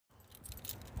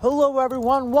Hello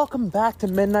everyone, welcome back to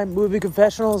Midnight Movie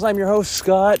Confessionals. I'm your host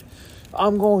Scott.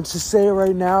 I'm going to say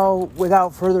right now,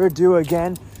 without further ado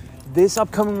again, this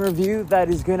upcoming review that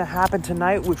is going to happen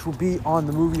tonight, which will be on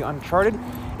the movie Uncharted,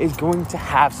 is going to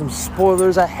have some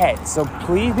spoilers ahead. So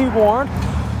please be warned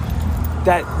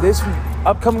that this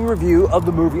upcoming review of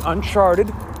the movie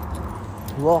Uncharted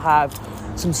will have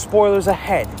some spoilers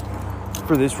ahead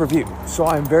for this review. So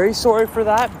I'm very sorry for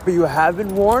that, but you have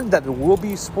been warned that there will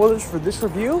be spoilers for this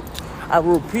review. I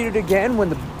will repeat it again when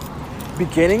the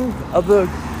beginning of the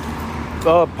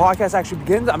podcast actually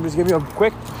begins. I'm just giving you a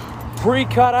quick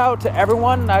pre-cut out to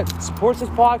everyone that supports this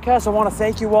podcast. I want to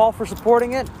thank you all for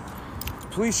supporting it.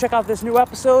 Please check out this new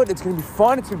episode. It's going to be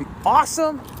fun. It's going to be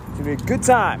awesome. It's going to be a good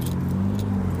time.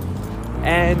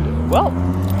 And, well,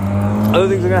 other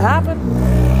things are going to happen.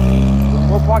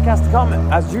 More podcasts to come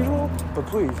as usual, but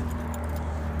please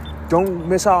don't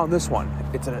miss out on this one.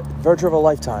 It's a virtue of a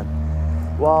lifetime.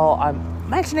 While I'm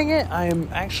mentioning it, I am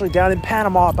actually down in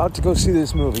Panama about to go see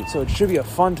this movie, so it should be a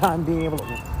fun time being able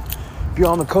to be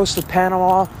on the coast of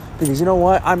Panama, because you know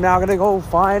what? I'm now going to go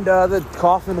find the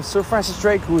coffin of Sir Francis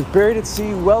Drake, who was buried at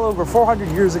sea well over 400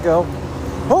 years ago.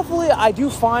 Hopefully I do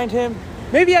find him.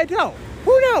 Maybe I don't.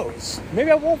 Who knows?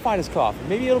 Maybe I won't find his coffin.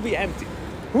 Maybe it'll be empty.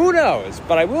 Who knows?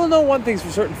 But I will know one thing's for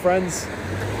certain, friends,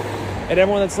 and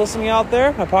everyone that's listening out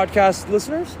there, my podcast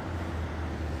listeners,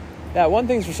 that one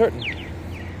thing's for certain.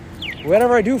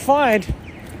 Whatever I do find,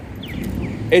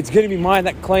 it's going to be mine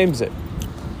that claims it.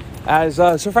 As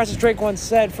Sir Francis Drake once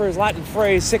said for his Latin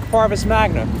phrase, sic parvis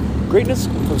magna, greatness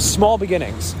from small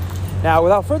beginnings. Now,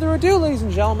 without further ado, ladies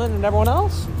and gentlemen, and everyone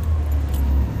else,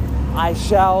 I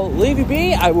shall leave you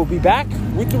be. I will be back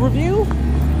with the review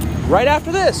right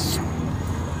after this.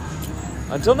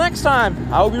 Until next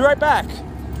time, I will be right back.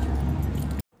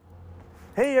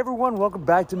 Hey everyone, welcome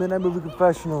back to Midnight Movie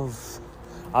Confessionals.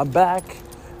 I'm back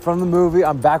from the movie.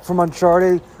 I'm back from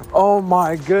Uncharted. Oh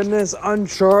my goodness,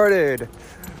 Uncharted.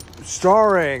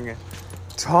 Starring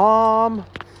Tom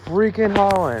freaking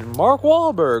Holland, Mark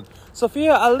Wahlberg,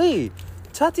 Sophia Ali,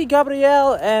 Tati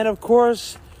Gabrielle, and of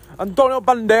course, Antonio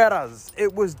Banderas.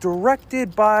 It was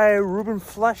directed by Ruben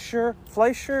Fleischer.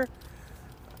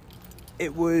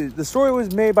 The story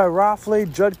was made by Ralph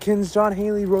Judkins, John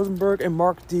Haley Rosenberg, and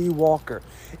Mark D. Walker.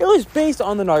 It was based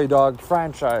on the Naughty Dog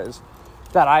franchise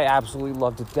that I absolutely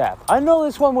loved to death. I know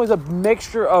this one was a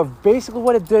mixture of basically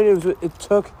what it did. It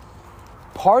took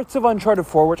parts of Uncharted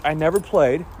 4, which I never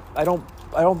played. I don't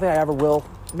think I ever will.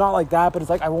 Not like that, but it's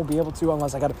like I won't be able to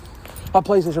unless I got a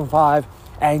PlayStation 5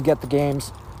 and get the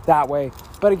games that way.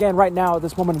 But again, right now at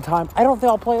this moment in time, I don't think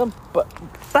I'll play them, but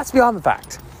that's beyond the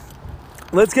fact.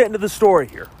 Let's get into the story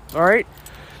here, all right?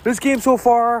 This game so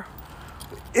far,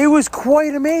 it was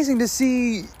quite amazing to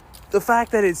see the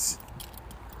fact that it's,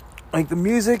 like, the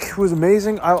music was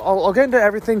amazing. I'll get into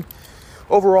everything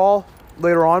overall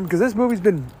later on, because this movie's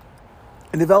been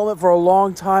in development for a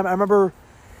long time. I remember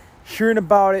hearing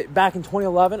about it back in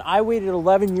 2011. I waited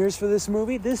 11 years for this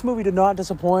movie. This movie did not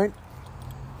disappoint.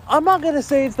 I'm not going to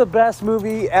say it's the best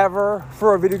movie ever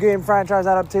for a video game franchise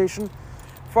adaptation.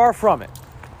 Far from it.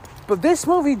 But this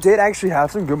movie did actually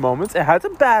have some good moments. It had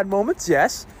some bad moments,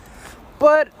 yes.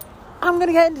 But I'm going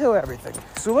to get into everything.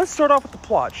 So let's start off with the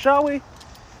plot, shall we?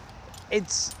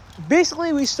 It's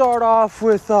basically, we start off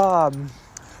with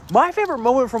my favorite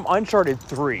moment from Uncharted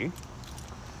 3,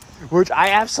 which I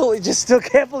absolutely just still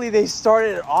can't believe they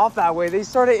started it off that way. They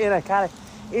started in a kind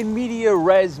of in media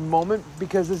res moment,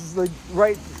 because this is like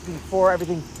right before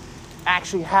everything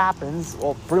actually happens.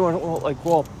 Well, pretty much,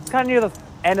 it's kind of near the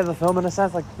end of the film in a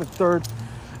sense, like it's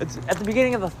at the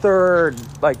beginning of the third,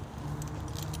 like,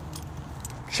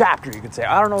 chapter, you could say.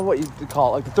 I don't know what you could call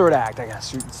it, like the third act, I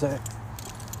guess you could say.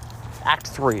 Act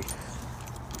 3.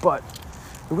 But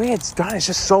the way it's done is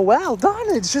just so well done.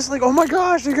 It's just like, oh my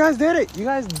gosh, you guys did it.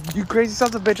 You crazy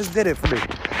sons of bitches did it for me.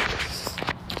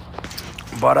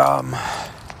 But,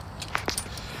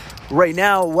 right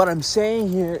now, what I'm saying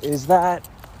here is that,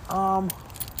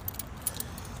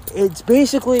 it's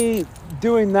basically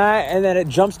doing that, and then it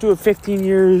jumps to a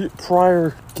 15-year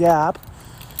prior gap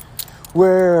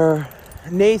where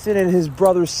Nathan and his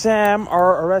brother Sam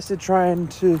are arrested trying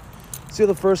to steal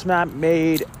the first map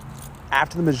made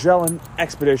after the Magellan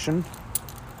expedition.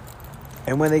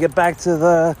 And when they get back to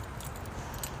the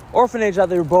orphanage that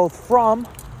they were both from,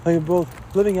 they were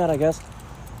both living at, I guess,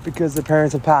 because their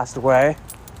parents have passed away,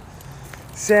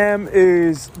 Sam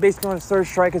is basically on his third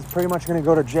strike, is pretty much going to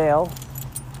go to jail.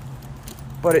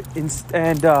 But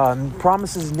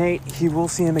promises Nate he will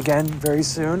see him again very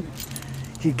soon.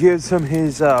 He gives him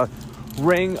his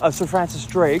ring of Sir Francis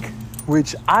Drake,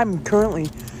 which I'm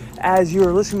currently as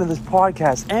you're listening to this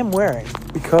podcast, am wearing,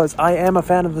 because I am a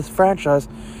fan of this franchise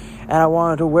and I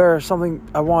wanted to wear something,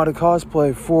 I wanted to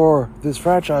cosplay for this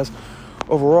franchise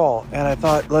overall. And I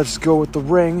thought, let's go with the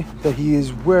ring that he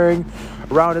is wearing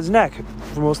around his neck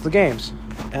for most of the games.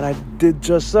 And I did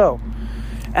just so.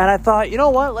 And I thought, you know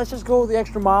what? Let's just go the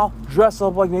extra mile, dress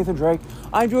up like Nathan Drake.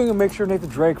 I'm doing a mixture of Nathan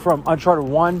Drake from Uncharted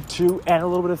 1, 2, and a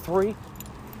little bit of 3.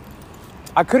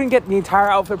 I couldn't get the entire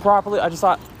outfit properly. I just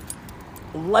thought,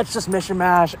 let's just mission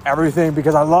mash everything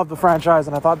because I love the franchise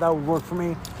and I thought that would work for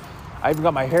me. I even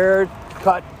got my hair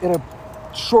cut in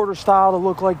a shorter style to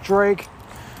look like Drake.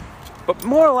 But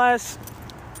more or less,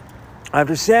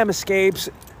 after Sam escapes,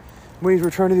 when he's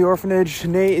returned to the orphanage,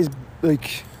 Nate is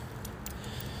like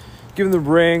given the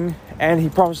ring and he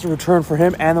promised to return for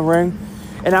him and the ring.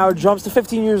 And now it jumps to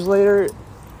 15 years later.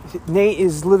 Nate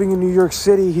is living in New York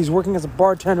City. He's working as a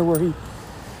bartender where he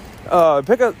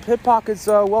pickpockets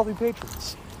wealthy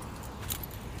patrons.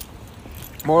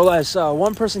 More or less,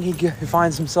 one person he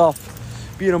finds himself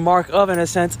being a mark of, in a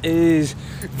sense, is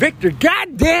Victor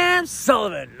Goddamn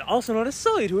Sullivan, also known as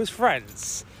Sully to his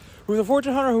friends, who's a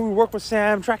fortune hunter who worked with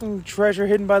Sam, tracking treasure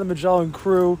hidden by the Magellan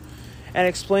crew, and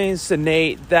explains to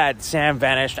Nate that Sam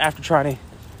vanished after trying to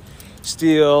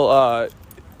steal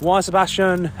Juan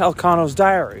Sebastian Elcano's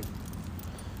diary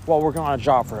while working on a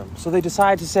job for him. So they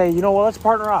decide to say, you know what, let's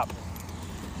partner up.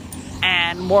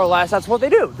 And more or less, that's what they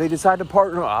do. They decide to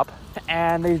partner up,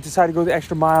 and they decide to go the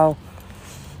extra mile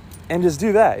and just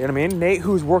do that. You know what I mean? Nate,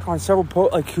 who's worked on several,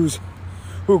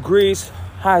 who agrees,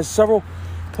 has several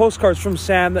postcards from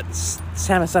Sam that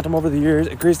Sam has sent him over the years,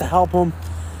 agrees to help him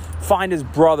find his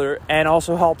brother and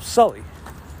also help Sully.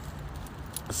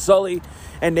 Sully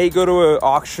and Nate go to an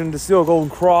auction to steal a golden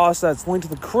cross that's linked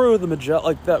to the crew, that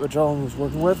Magellan was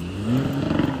working with.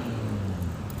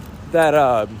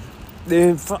 That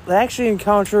they actually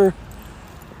encounter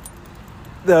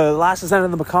the last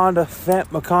descendant of the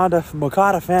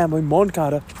Moncada family,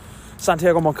 Moncada,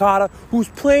 Santiago Moncada, who's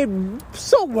played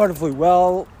so wonderfully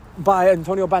well by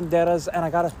Antonio Banderas. And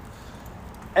I gotta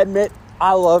admit,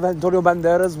 I love Antonio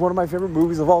Banderas. One of my favorite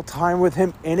movies of all time with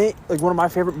him in it, like one of my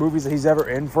favorite movies that he's ever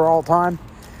in for all time,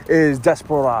 is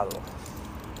Desperado.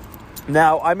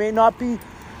 Now, I may not be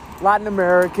Latin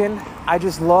American. I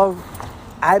just love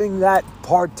adding that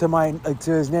part to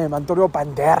to his name, Antonio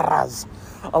Banderas.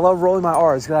 I love rolling my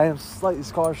R's because I am slightly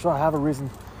Scottish, so I have a reason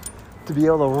to be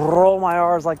able to roll my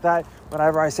R's like that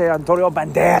whenever I say Antonio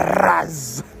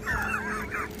Banderas.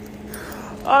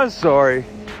 I'm sorry.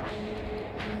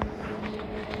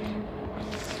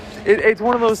 It's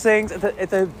one of those things.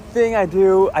 It's a thing I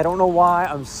do. I don't know why.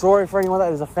 I'm sorry for anyone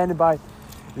that is offended by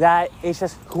that. It's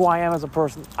just who I am as a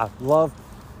person. I love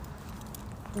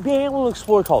being able to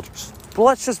explore cultures. But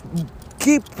let's just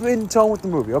keep in tone with the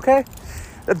movie, okay?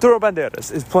 Antonio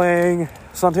Banderas is playing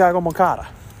Santiago Moncada,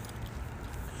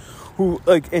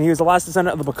 and he was the last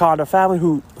descendant of the Moncada family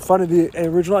who funded the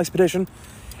original expedition.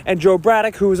 And Joe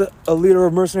Braddock, who was a leader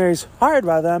of mercenaries hired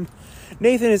by them.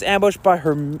 Nathan is ambushed by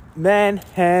her men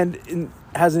and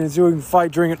has an ensuing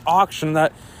fight during an auction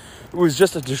that was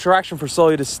just a distraction for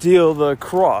Sully to steal the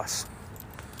cross.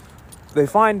 They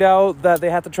find out that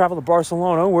they have to travel to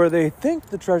Barcelona, where they think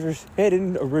the treasure's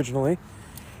hidden originally.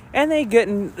 And they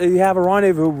have a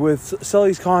rendezvous with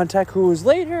Sully's contact, who is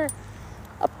later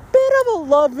a bit of a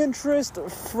love interest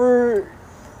for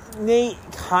Nate,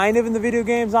 kind of in the video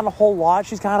games, not a whole lot.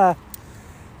 She's kind of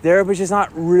there, but she's not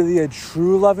really a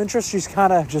true love interest. She's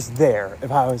kind of just there,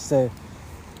 if I was to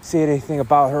say anything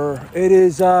about her. It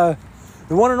is the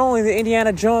one and only, the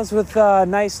Indiana Jones with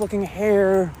nice looking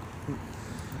hair,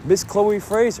 Miss Chloe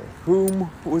Fraser,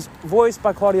 whom was voiced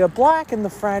by Claudia Black in the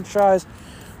franchise,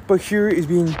 but here is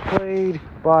being played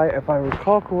by, if I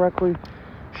recall correctly,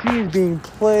 she is being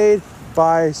played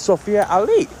by Sophia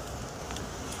Ali,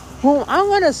 whom I'm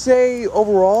going to say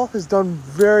overall has done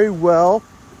very well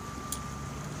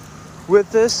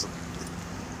with this.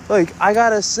 Like, I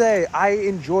gotta say, I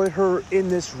enjoyed her in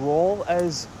this role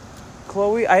as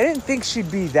Chloe. I didn't think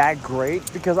she'd be that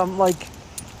great because I'm like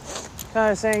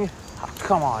kind of saying, oh,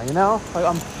 come on, you know? Like,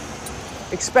 I'm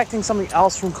expecting something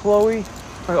else from Chloe.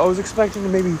 Like, I was expecting to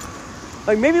maybe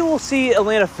we'll see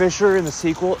Elena Fisher in the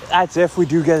sequel. That's if we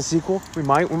do get a sequel. We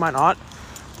might not.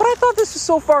 But I thought this was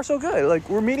so far so good. Like,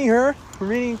 we're meeting her. We're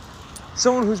meeting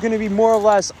someone who's going to be more or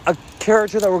less a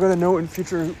character that we're going to know in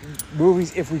future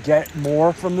movies if we get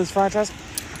more from this franchise.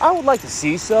 I would like to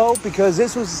see so, because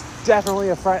this was definitely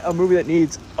a movie that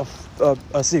needs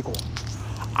a sequel,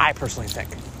 I personally think.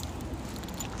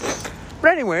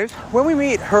 But anyways, when we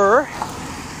meet her,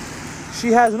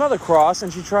 she has another cross,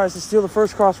 and she tries to steal the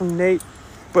first cross from Nate,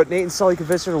 but Nate and Sully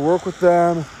convince her to work with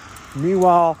them.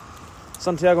 Meanwhile,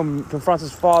 Santiago confronts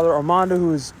his father, Armando,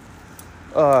 who is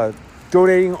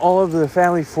donating all of the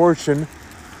family fortune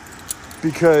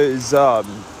because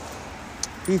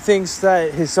he thinks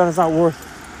that his son is not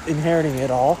worth inheriting it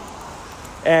all.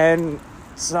 And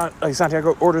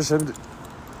Santiago orders him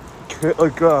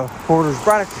orders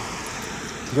Braddock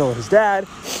to go with his dad.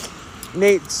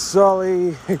 Nate,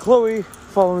 Sully, and Chloe,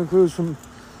 following clues from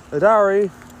the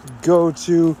diary, go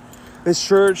to this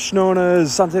church known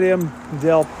as Santa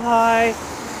del Pi,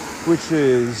 which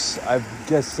is, I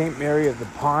guess, St. Mary of the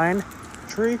Pine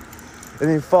Tree. And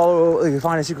they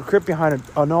find a secret crypt behind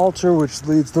an altar, which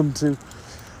leads them to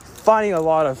finding a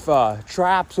lot of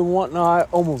traps and whatnot,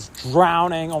 almost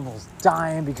drowning, almost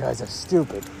dying because of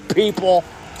stupid people.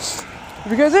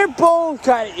 Because they're both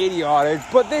kind of idiotic,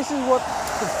 but this is what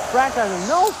the franchise is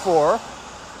known for.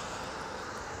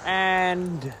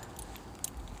 And,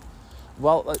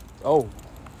 well,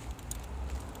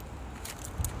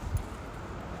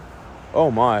 oh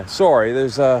my, sorry,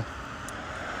 there's a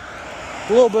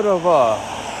little bit of a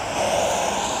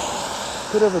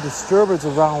disturbance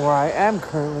around where I am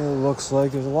currently. It looks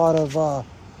like there's a lot of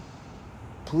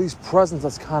police presence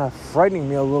that's kind of frightening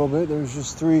me a little bit. There's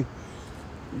just 3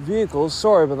 vehicles.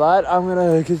 Sorry about that. I'm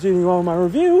gonna continue on with my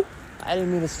review. I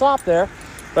didn't mean to stop there,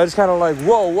 but I just kind of like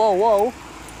whoa.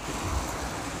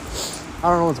 I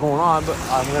don't know what's going on, but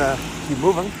I'm gonna keep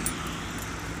moving.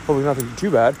 Hopefully nothing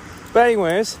too bad. But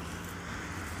anyways,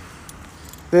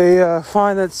 they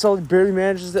find that Sully barely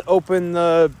manages to open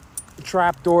the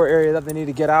trapdoor area that they need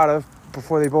to get out of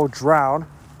before they both drown,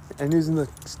 and using the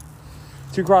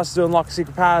 2 crosses to unlock a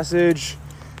secret passage.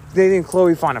 Nathan and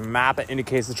Chloe find a map that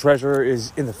indicates the treasure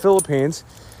is in the Philippines.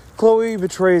 Chloe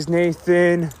betrays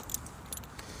Nathan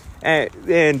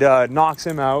and knocks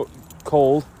him out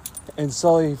cold. And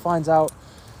Sully finds out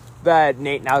that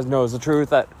Nate now knows the truth,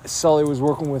 that Sully was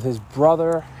working with his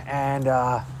brother, and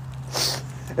is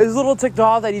a little ticked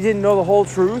off that he didn't know the whole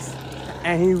truth,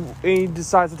 and he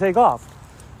decides to take off.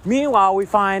 Meanwhile, we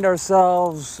find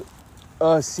ourselves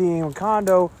seeing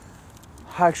Macondo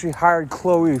actually hired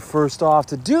Chloe first off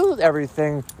to do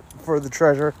everything for the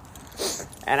treasure,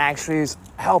 and actually is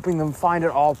helping them find it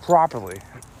all properly.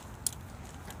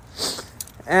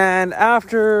 And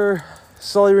after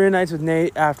Sully reunites with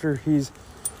Nate, after he's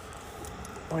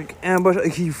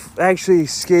ambushed, he actually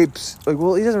escapes. He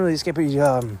doesn't really escape, but he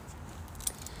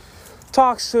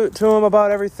talks to him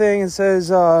about everything and says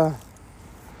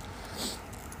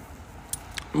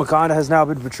Macondo has now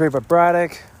been betrayed by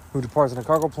Braddock, who departs in a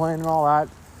cargo plane and all that,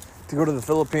 to go to the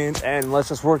Philippines, and let's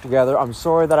just work together. I'm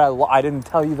sorry that I didn't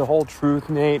tell you the whole truth,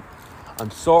 Nate.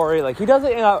 I'm sorry. He does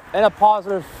it in a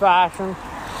positive fashion,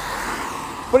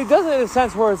 but he does it in a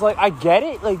sense where it's I get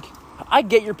it. I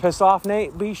get you're pissed off,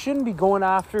 Nate, but you shouldn't be going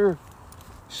after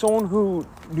someone who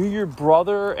knew your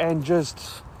brother and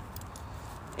just,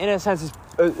 in a sense,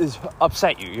 is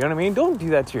upset you. You know what I mean? Don't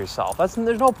do that to yourself. There's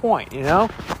no point, you know?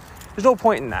 There's no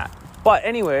point in that. But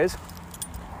anyways,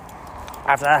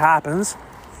 after that happens,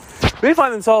 they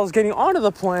find themselves getting onto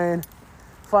the plane,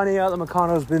 finding out that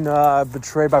Macondo's been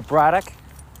betrayed by Braddock.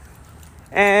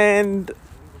 And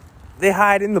they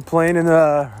hide in the plane in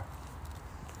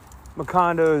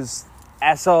Macondo's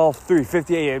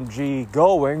SL350 AMG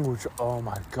Going, which, oh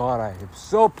my god, I am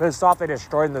so pissed off they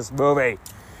destroyed in this movie.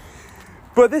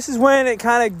 But this is when it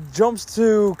kind of jumps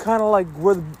to kind of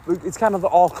where it's kind of the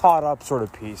all caught up sort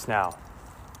of piece now.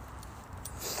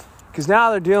 Because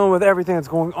now they're dealing with everything that's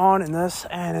going on in this,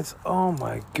 and it's, oh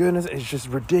my goodness, it's just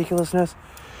ridiculousness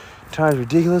times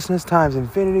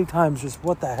infinity times just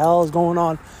what the hell is going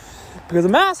on. Because a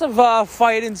massive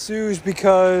fight ensues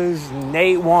because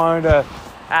Nate wanted to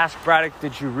ask Braddock,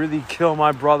 did you really kill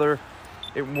my brother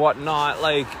and whatnot.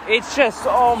 It's just,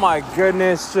 oh my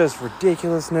goodness, just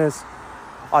ridiculousness.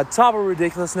 On top of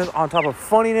ridiculousness, on top of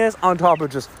funniness, on top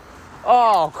of just,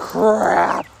 oh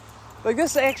crap.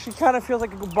 This actually kind of feels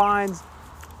like it combines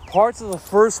parts of the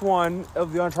first one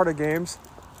of the Uncharted games,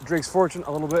 Drake's Fortune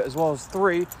a little bit, as well as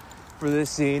 3 for this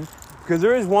scene. Because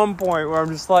there is one point where I'm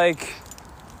just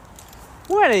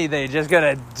when are they just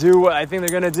going to do what I think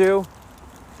they're going to do?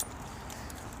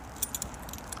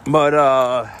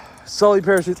 But Sully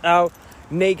parachutes out.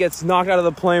 Nate gets knocked out of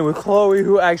the plane with Chloe,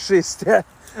 who actually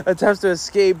attempts to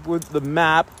escape with the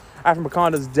map after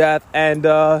Macondo's death and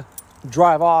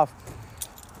drive off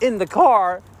in the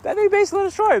car that they basically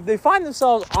destroyed. They find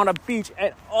themselves on a beach,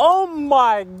 and oh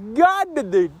my god,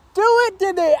 did they do it?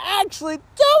 Did they actually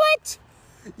do it?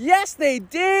 Yes, they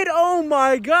did. Oh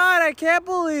my god, I can't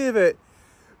believe it.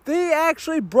 They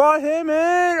actually brought him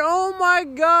in. Oh my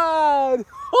god.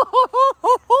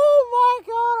 Oh my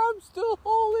god, I'm still,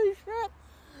 holy shit.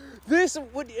 This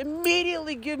would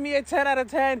immediately give me a 10 out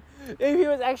of 10 if he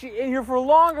was actually in here for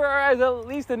longer, or as at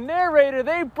least a narrator.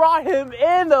 They brought him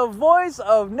in the voice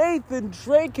of Nathan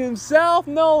Drake himself,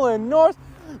 Nolan North,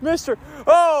 Mr.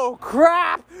 Oh,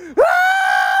 crap!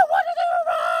 Ah! What did he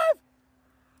revive?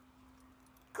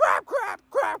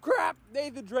 Crap!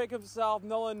 Nathan Drake himself,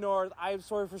 Nolan North. I am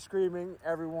sorry for screaming,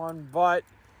 everyone, but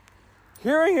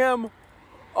hearing him,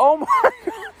 oh my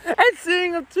God, and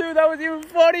seeing him too, that was even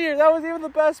funnier. That was even the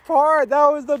best part. That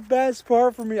was the best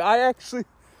part for me. I actually,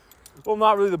 well,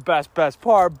 not really the best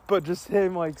part, but just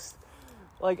him like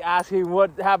asking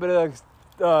what happened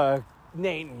to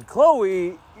Nate and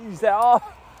Chloe. He said, oh,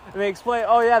 and they explained,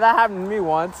 oh yeah, that happened to me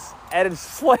once. And it's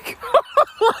just like,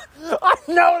 I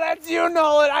know that's you,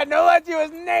 Nolan. I know that's you.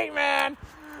 It's Nate, man.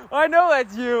 I know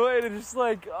that's you. And it's just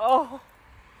like, oh,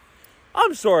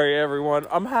 I'm sorry, everyone.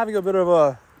 I'm having a bit of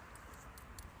a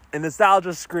nostalgia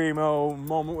screamo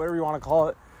moment, whatever you want to call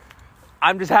it.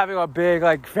 I'm just having a big,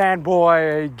 like,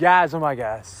 fanboy gasm, I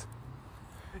guess.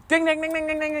 Ding, ding, ding, ding,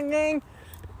 ding, ding, ding, ding.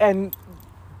 And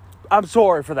I'm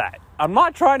sorry for that. I'm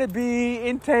not trying to be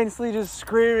intensely just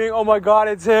screaming, oh my God,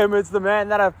 it's him. It's the man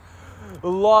that I've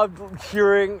loved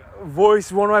hearing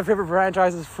voice one of my favorite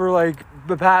franchises for, like,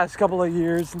 the past couple of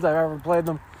years since I've ever played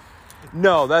them.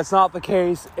 No, that's not the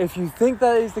case. If you think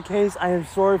that is the case, I am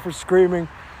sorry for screaming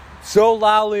so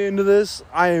loudly into this.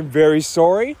 I am very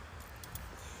sorry.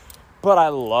 But I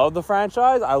love the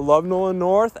franchise. I love Nolan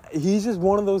North. He's just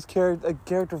one of those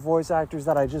character voice actors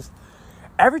that I just,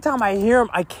 every time I hear him,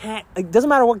 I can't, it doesn't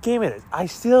matter what game it is, I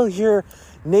still hear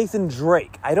Nathan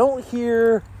Drake. I don't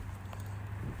hear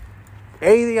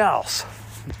anything else.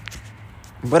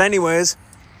 But anyways,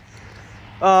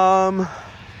 after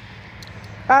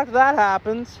that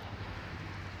happens,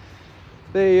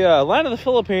 they land in the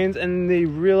Philippines and they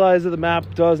realize that the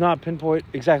map does not pinpoint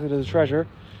exactly to the treasure.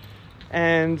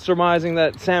 And surmising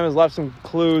that Sam has left some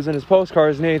clues in his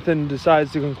postcards, Nathan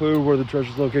decides to conclude where the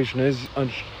treasure's location is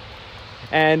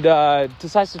and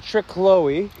decides to trick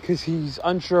Chloe because he's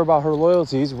unsure about her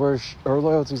loyalties, where her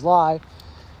loyalties lie,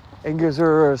 and gives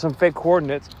her some fake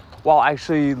coordinates while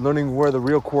actually learning where the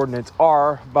real coordinates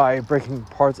are by breaking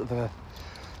parts of the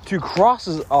two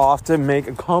crosses off to make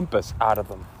a compass out of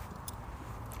them.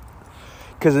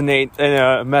 Because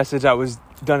a message that was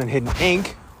done in hidden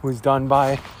ink was done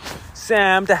by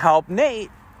Sam to help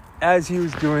Nate as he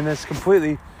was doing this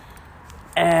completely.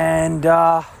 And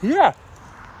yeah,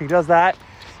 he does that.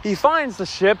 He finds the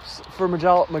ships for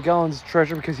Magellan's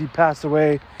treasure because he passed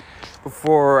away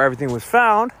before everything was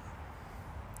found.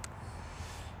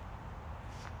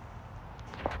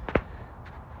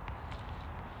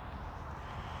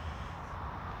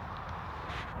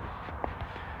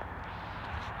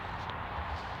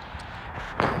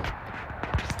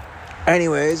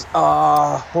 Anyways,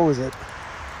 what was it?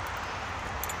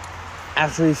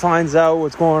 After he finds out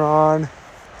what's going on,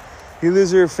 he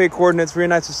loses her fake coordinates,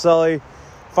 reunites with Sully,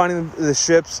 finding the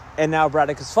ships, and now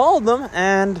Braddock has followed them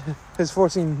and is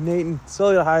forcing Nate and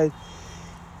Sully to hide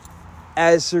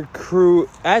as her crew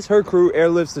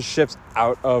airlifts the ships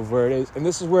out of where it is. And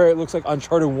this is where it looks like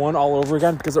Uncharted 1 all over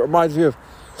again, because it reminds me of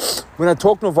when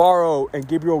Atoke Navarro and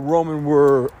Gabriel Roman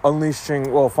were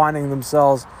finding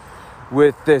themselves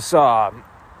with this tomb,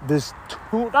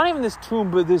 not even this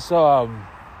tomb, but this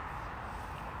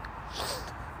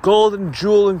golden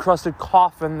jewel encrusted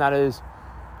coffin that is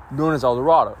known as El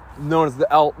Dorado, known as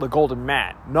the Golden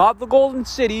Man, not the Golden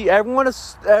City.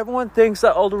 Everyone thinks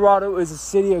that El Dorado is a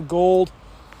city of gold.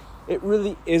 It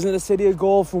really isn't a city of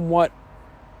gold, from what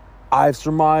I've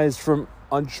surmised from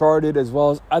Uncharted, as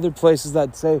well as other places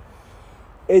that say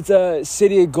it's a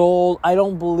city of gold. I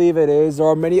don't believe it is. There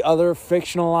are many other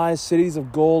fictionalized cities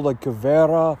of gold, like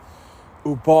Kavera,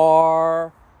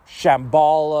 Ubar,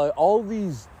 Shambhala, all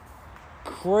these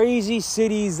crazy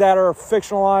cities that are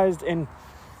fictionalized in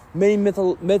many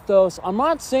mythos. I'm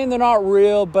not saying they're not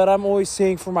real, but I'm always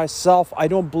saying for myself, I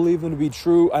don't believe them to be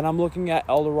true, and I'm looking at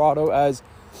El Dorado as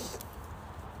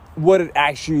what it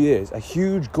actually is. A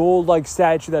huge gold-like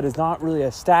statue that is not really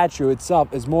a statue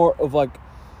itself. It's more of like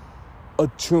a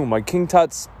tomb, like King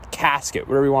Tut's casket,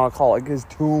 whatever you want to call it, like his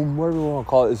tomb, whatever you want to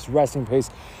call it, his resting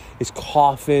place, his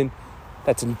coffin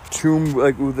that's entombed,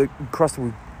 like with encrusted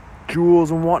with jewels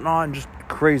and whatnot, and just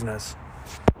craziness.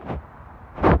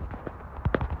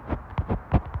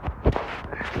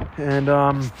 And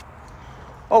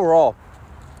overall,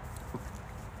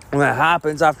 when that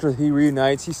happens, after he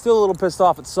reunites, he's still a little pissed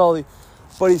off at Sully,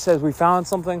 but he says, we found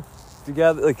something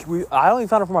together. Like, I only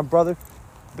found it for my brother,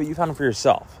 but you found it for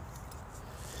yourself.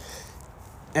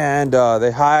 And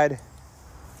they hide,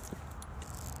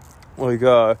 like,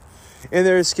 in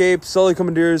their escape. Sully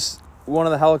commandeers one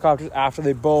of the helicopters after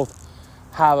they both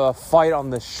have a fight on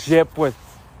the ship with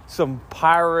some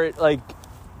pirate, like,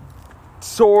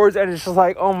 swords. And it's just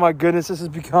like, oh my goodness, this has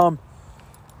become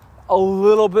a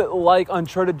little bit like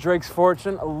Uncharted Drake's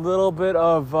Fortune, a little bit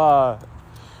of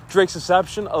Drake's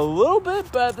Deception, a little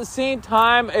bit, but at the same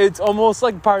time, it's almost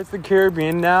like Pirates of the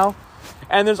Caribbean now.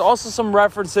 And there's also some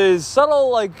references,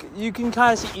 subtle, like, you can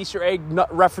kind of see Easter egg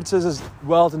references as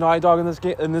well to Naughty Dog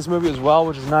in this movie as well,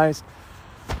 which is nice.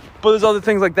 But there's other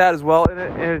things like that as well in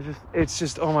it, and it's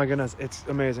just, oh my goodness, it's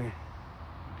amazing.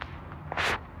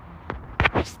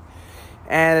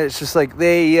 And it's just like,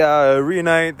 they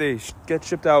reunite, they get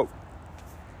shipped out.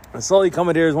 And Sully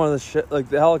commandeers one of the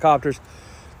helicopters,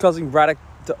 causing Braddock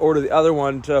to order the other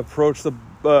one to approach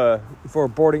for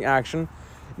boarding action.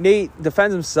 Nate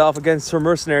defends himself against her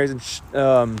mercenaries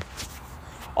and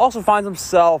also finds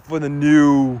himself with a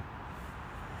new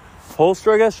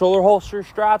holster, I guess, shoulder holster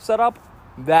strap set up.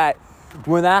 That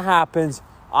when that happens,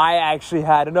 I actually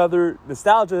had another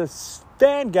nostalgia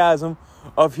fangasm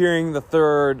of hearing the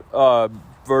third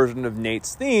version of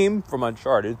Nate's theme from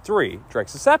Uncharted 3,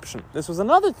 Drake's Deception. This was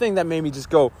another thing that made me just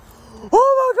go,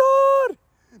 oh my god!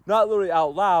 Not literally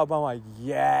out loud, but I'm like,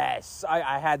 yes.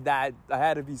 I had that. I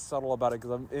had to be subtle about it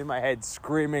because I'm in my head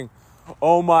screaming,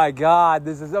 oh my god,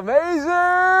 this is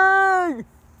amazing!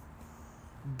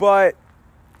 But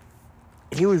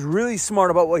he was really smart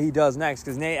about what he does next,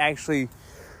 because Nate actually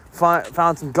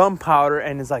found some gunpowder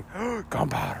and is like,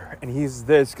 gunpowder. And he uses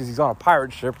this because he's on a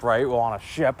pirate ship, right? Well, on a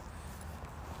ship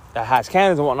that has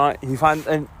cannons and whatnot. He finds,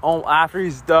 and after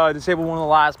he's disabled one of the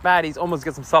last baddies, almost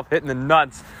gets himself hit in the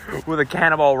nuts with a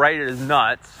cannonball right at his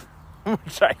nuts,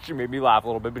 which actually made me laugh a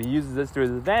little bit. But he uses this to his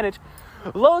advantage,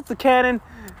 loads the cannon,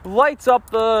 lights up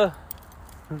the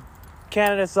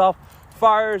cannon itself,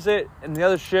 fires it, and the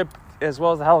other ship, as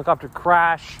well as the helicopter,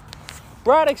 crash.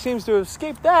 Braddock seems to have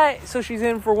escaped that, so she's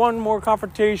in for one more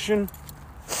confrontation.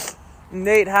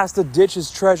 Nate has to ditch his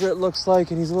treasure, it looks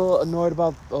like, and he's a little annoyed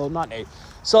about... Oh, not Nate.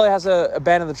 Sully has to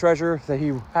abandon the treasure that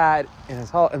he had in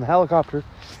the helicopter.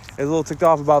 He's a little ticked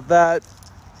off about that.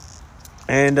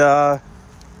 And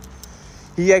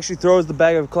he actually throws the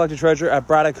bag of collected treasure at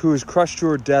Braddock, who is crushed to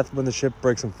her death when the ship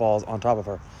breaks and falls on top of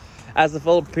her. As the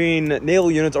Philippine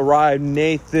naval units arrive,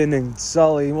 Nate and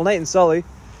Sully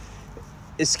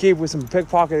escape with some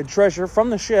pickpocketed treasure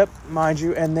from the ship, mind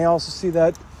you, and they also see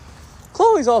that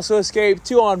Chloe's also escaped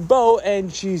too on boat,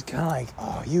 and she's kind of like,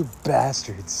 oh, you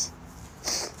bastards.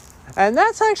 And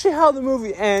that's actually how the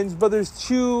movie ends, but there's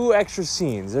two extra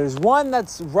scenes. There's one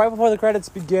that's right before the credits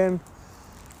begin,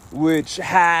 which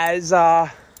has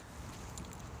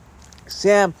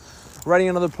Sam writing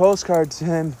another postcard to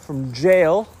him from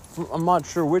jail. I'm not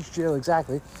sure which jail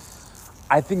exactly.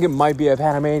 I think it might be a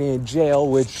Panamanian jail,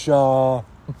 which, if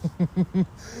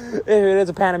it is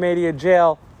a Panamanian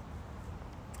jail,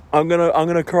 I'm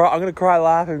gonna cry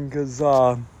laughing because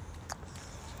I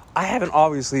haven't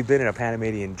obviously been in a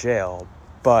Panamanian jail,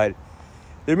 but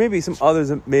there may be some others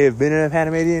that may have been in a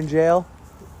Panamanian jail.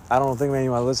 I don't think many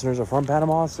of my listeners are from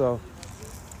Panama, so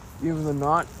even though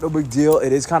not, no big deal.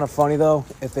 It is kind of funny though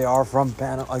if they are from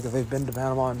Panama, like if they've been to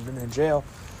Panama and been in jail.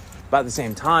 But at the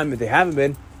same time, if they haven't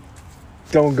been,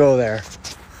 don't go there.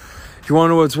 If you want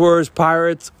to know what's worse,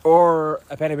 pirates or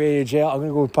a Panamanian jail, I'm going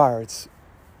to go with pirates.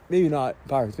 Maybe not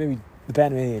pirates, maybe the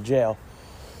Panamanian jail,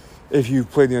 if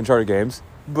you've played the Uncharted games.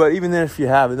 But even then, if you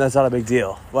haven't, that's not a big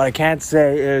deal. What I can't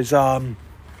say is the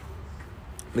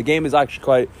game is actually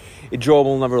quite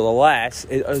enjoyable nevertheless.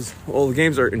 The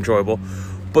games are enjoyable.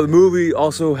 But the movie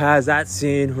also has that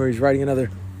scene where he's writing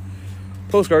another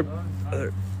postcard.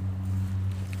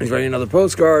 He's writing another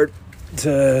postcard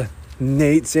to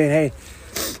Nate saying, hey,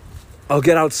 I'll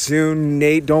get out soon.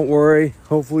 Nate, don't worry.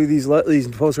 Hopefully these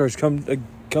postcards come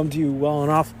to you well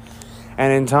enough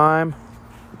and in time.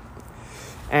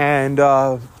 And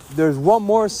there's one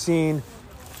more scene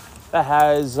that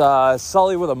has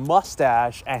Sully with a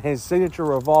mustache and his signature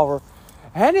revolver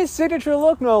and his signature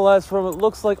look, no less, from it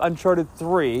looks like Uncharted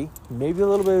 3. Maybe a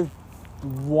little bit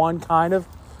of 1 kind of.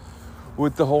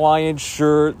 With the Hawaiian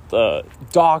shirt, the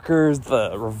Dockers,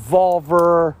 the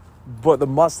revolver, but the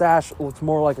mustache looks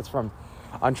more like it's from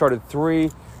Uncharted 3.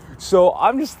 So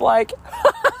I'm just like,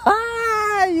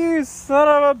 you son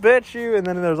of a bitch, you. And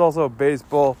then there's also a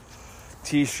baseball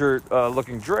t-shirt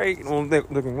looking Drake,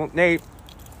 looking Nate.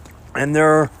 And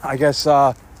they're, I guess,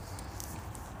 they're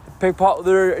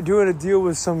doing a deal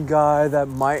with some guy that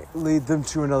might lead them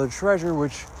to another treasure,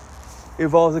 which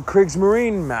involves a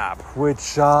Kriegsmarine map,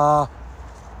 which,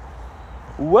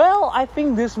 well, I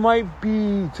think this might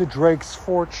be to Drake's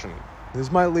Fortune.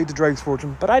 This might lead to Drake's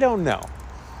Fortune, but I don't know.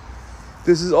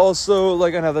 This is also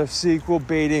like another sequel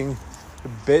baiting a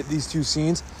bit, these two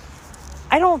scenes.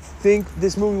 I don't think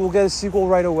this movie will get a sequel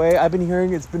right away. I've been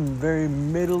hearing it's been very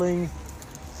middling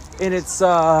in its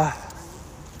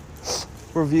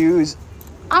reviews.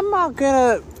 I'm not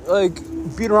gonna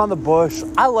beat around the bush.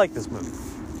 I like this movie.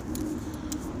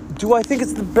 Do I think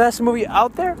it's the best movie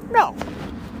out there? No.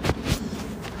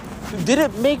 Did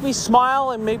it make me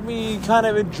smile and make me kind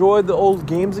of enjoy the old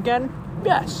games again?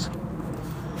 Yes.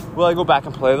 Will I go back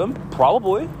and play them?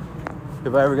 Probably.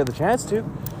 If I ever get the chance to.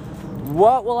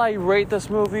 What will I rate this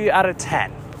movie out of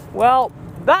 10? Well,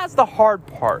 that's the hard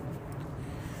part.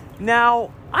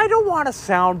 Now, I don't want to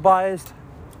sound biased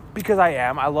because I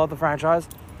am. I love the franchise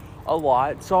a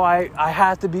lot, so I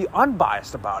have to be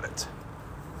unbiased about it.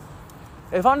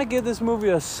 If I'm going to give this movie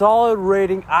a solid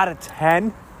rating out of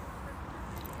 10,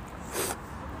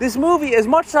 this movie, as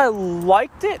much as I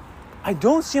liked it, I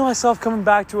don't see myself coming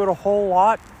back to it a whole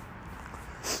lot.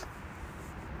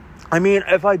 I mean,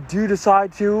 if I do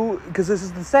decide to, because this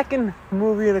is the second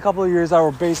movie in a couple of years that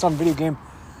were based on video game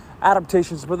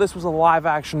adaptations, but this was a live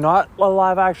action, not a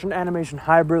live action animation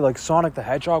hybrid like Sonic the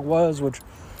Hedgehog was, which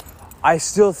I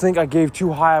still think I gave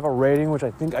too high of a rating, which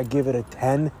I think I give it a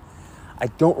 10. I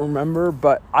don't remember,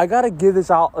 but I gotta give this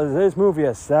movie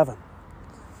a 7.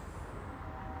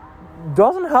 It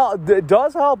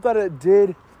does help that it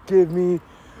did give me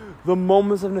the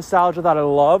moments of nostalgia that I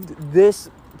loved. This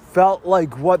felt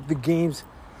like what the games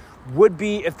would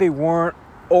be if they weren't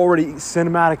already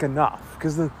cinematic enough.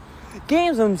 Because the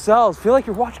games themselves feel like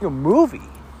you're watching a movie.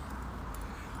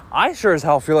 I sure as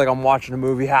hell feel like I'm watching a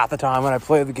movie half the time when I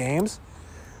play the games.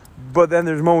 But then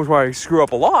there's moments where I screw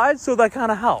up a lot, so that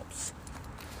kind of helps.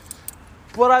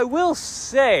 But I will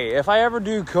say, if I ever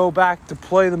do go back to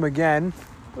play them again,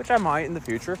 which I might in the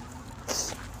future,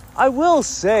 I will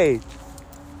say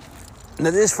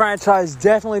that this franchise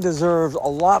definitely deserves a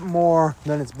lot more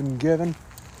than it's been given.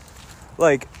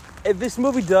 Like, if this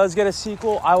movie does get a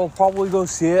sequel, I will probably go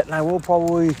see it, and I will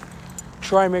probably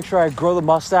try and make sure I grow the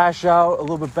mustache out a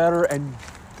little bit better and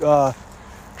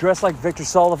dress like Victor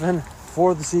Sullivan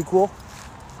for the sequel.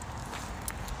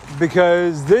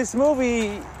 Because this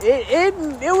movie,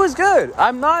 it was good.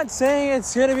 I'm not saying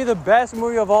it's going to be the best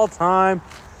movie of all time.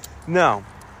 No.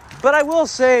 But I will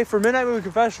say, for Midnight Movie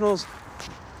Confessionals,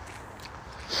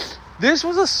 this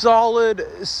was a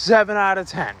solid 7 out of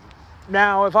 10.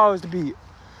 Now, if I was to be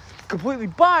completely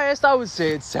biased, I would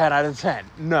say it's 10 out of 10.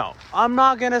 No, I'm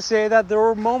not going to say that. There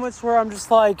were moments where I'm just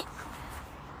like,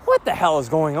 what the hell is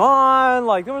going on?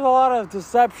 Like, there was a lot of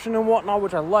deception and whatnot,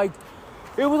 which I liked.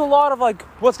 It was a lot of like,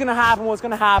 what's going to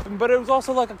happen, but it was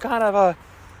also like a kind of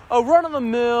a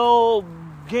run-of-the-mill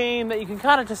game that you can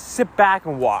kind of just sit back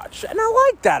and watch. And I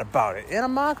like that about it. And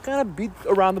I'm not going to beat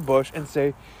around the bush and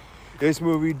say, this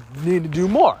movie needed to do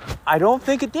more. I don't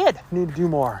think it did need to do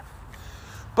more.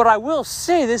 But I will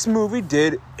say this movie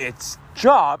did its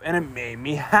job and it made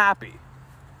me happy.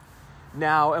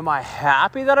 Now, am I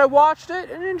happy that I watched it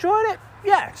and enjoyed it?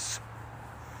 Yes.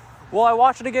 Will I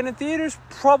watch it again in theaters?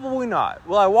 Probably not.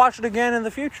 Will I watch it again in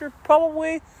the future?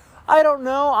 Probably. I don't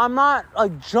know. I'm not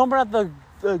like jumping at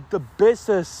the bits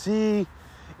to see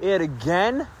it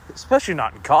again, especially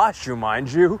not in costume,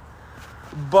 mind you.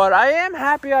 But I am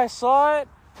happy I saw it.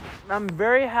 I'm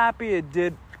very happy it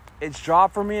did its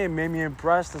job for me. It made me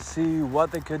impressed to see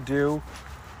what they could do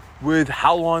with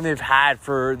how long they've had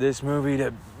for this movie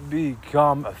to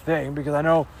become a thing. Because I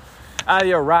know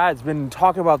Alia Rad's been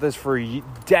talking about this for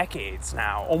decades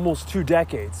now, almost 2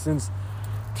 decades. Since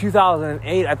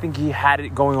 2008, I think he had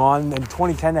it going on. In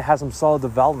 2010, it had some solid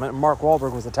development. Mark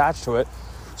Wahlberg was attached to it.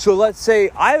 So let's say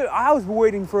I was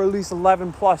waiting for at least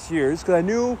 11 plus years because I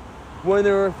knew when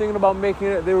they were thinking about making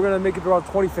it, they were going to make it around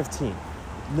 2015.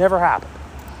 Never happened.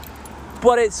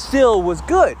 But it still was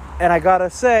good. And I gotta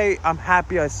say, I'm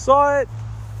happy I saw it.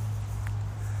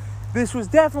 This was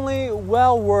definitely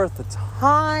well worth the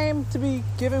time to be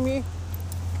giving me.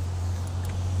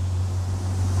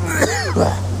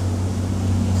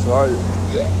 Sorry.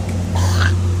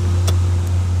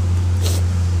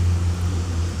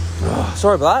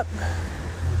 Sorry about that.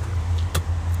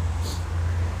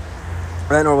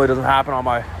 That normally doesn't happen on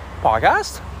my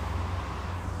podcast.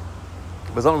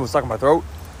 But something was stuck in my throat.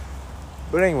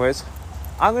 But anyways,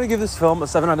 I'm going to give this film a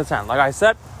 7 out of 10. Like I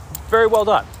said, very well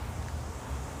done.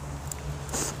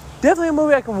 Definitely a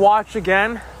movie I can watch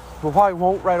again. But probably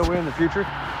won't right away in the future.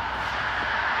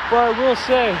 But I will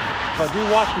say, if I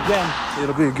do watch it again,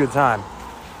 it'll be a good time.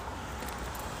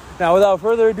 Now, without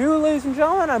further ado, ladies and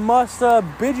gentlemen, I must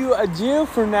bid you adieu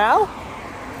for now.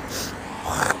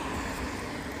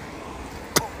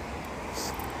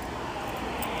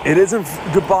 It isn't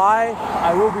goodbye.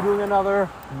 I will be doing another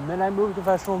Midnight Movie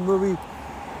Confessional movie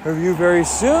review very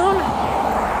soon,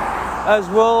 as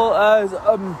well as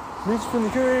Music from the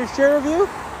Curator's Chair review.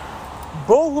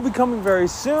 Both will be coming very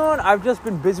soon. I've just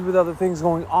been busy with other things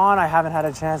going on. I haven't had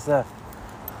a chance to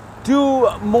do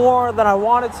more than I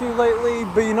wanted to lately,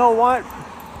 but you know what?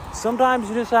 Sometimes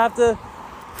you just have to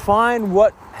find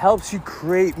what helps you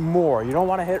create more. You don't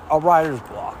want to hit a writer's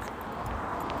block.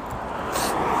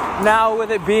 Now, with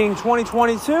it being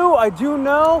 2022, I do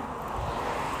know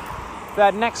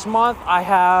that next month I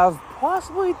have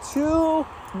possibly 2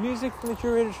 Music from the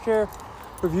Curator's Chair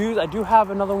reviews. I do have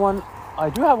another one. I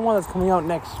do have one that's coming out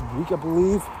next week, I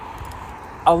believe.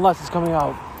 Unless it's coming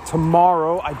out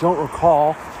tomorrow. I don't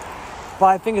recall. But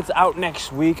I think it's out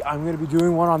next week. I'm going to be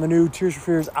doing one on the new Tears for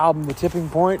Fears album, The Tipping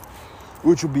Point,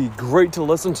 which will be great to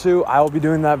listen to. I will be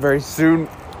doing that very soon.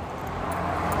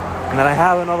 And then I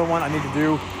have another one I need to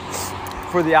do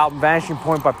for the album Vanishing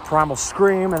Point by Primal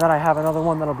Scream. And then I have another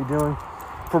one that I'll be doing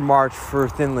for March for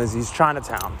Thin Lizzy's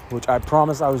Chinatown, which I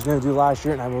promised I was going to do last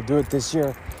year, and I will do it this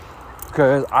year.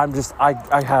 Because I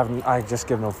just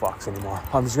give no fucks anymore.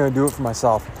 I'm just going to do it for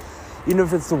myself. Even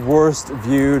if it's the worst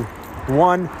viewed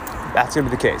one, that's going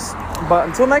to be the case. But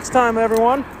until next time,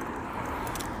 everyone,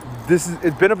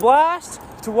 it's been a blast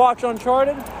to watch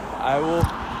Uncharted. I will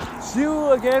see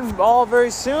you again all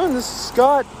very soon. This is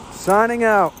Scott signing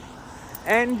out.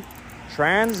 End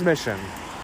transmission.